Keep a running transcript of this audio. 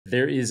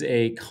There is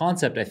a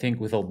concept, I think,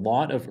 with a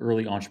lot of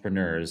early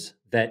entrepreneurs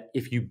that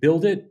if you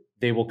build it,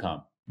 they will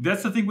come.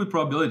 That's the thing with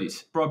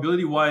probabilities.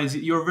 Probability wise,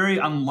 you're very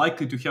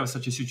unlikely to have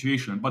such a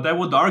situation. But I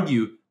would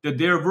argue that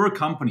there were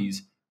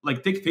companies,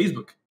 like take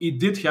Facebook. It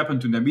did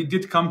happen to them, it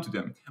did come to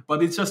them.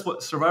 But it's just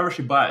what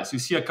survivorship bias. You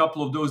see a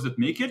couple of those that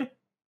make it.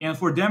 And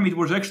for them, it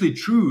was actually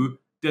true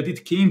that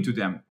it came to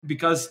them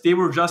because they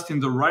were just in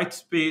the right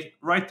space,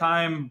 right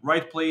time,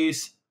 right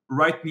place,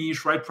 right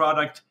niche, right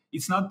product.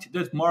 It's not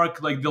that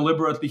Mark like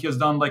deliberately has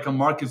done like a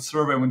market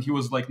survey when he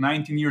was like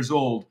 19 years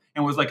old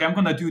and was like, I'm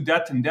gonna do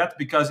that and that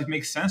because it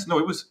makes sense. No,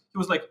 he was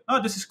like,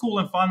 oh, this is cool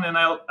and fun, and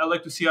I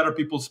like to see other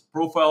people's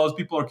profiles.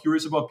 People are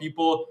curious about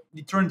people.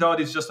 It turned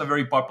out it's just a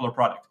very popular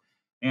product,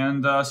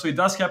 and so it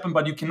does happen,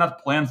 but you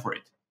cannot plan for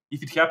it.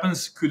 If it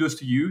happens, kudos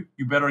to you.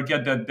 You better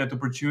get that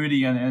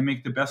opportunity and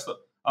make the best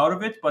out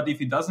of it. But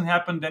if it doesn't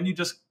happen, then you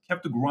just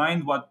have to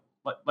grind what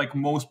like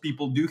most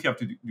people do have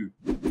to do.